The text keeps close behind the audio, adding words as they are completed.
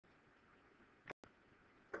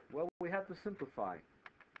Well, we have to simplify.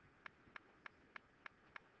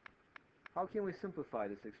 How can we simplify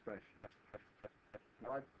this expression?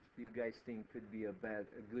 What do you guys think could be a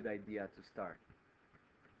good idea to start?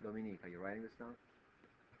 Dominique, are you writing this down?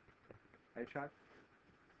 Headshot?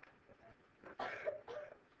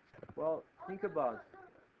 Well, think about,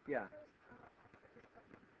 yeah,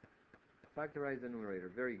 factorize the numerator.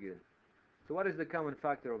 Very good. So what is the common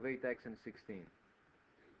factor of 8x and 16?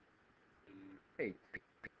 8.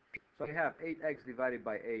 So we have 8x divided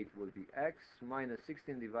by 8 will be x minus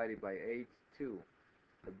 16 divided by 8, 2.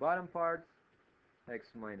 The bottom part, x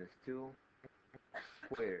minus 2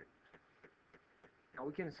 squared. Now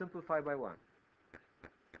we can simplify by 1.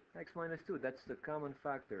 X minus 2, that's the common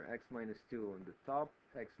factor. X minus 2 on the top,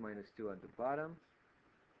 x minus 2 at the bottom.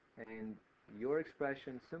 And your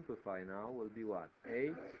expression simplify now will be what?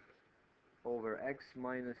 8 over x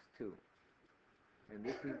minus 2. And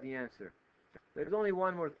this is the answer. There's only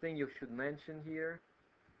one more thing you should mention here.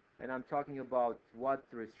 And I'm talking about what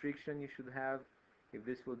restriction you should have if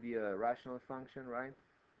this will be a rational function, right?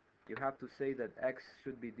 You have to say that x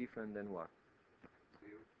should be different than what?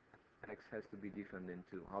 X has to be different than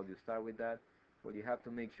 2. How do you start with that? Well, you have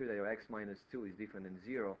to make sure that your x minus 2 is different than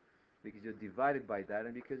 0 because you're divided by that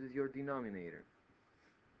and because it's your denominator.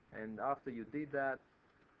 And after you did that,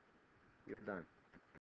 you're done.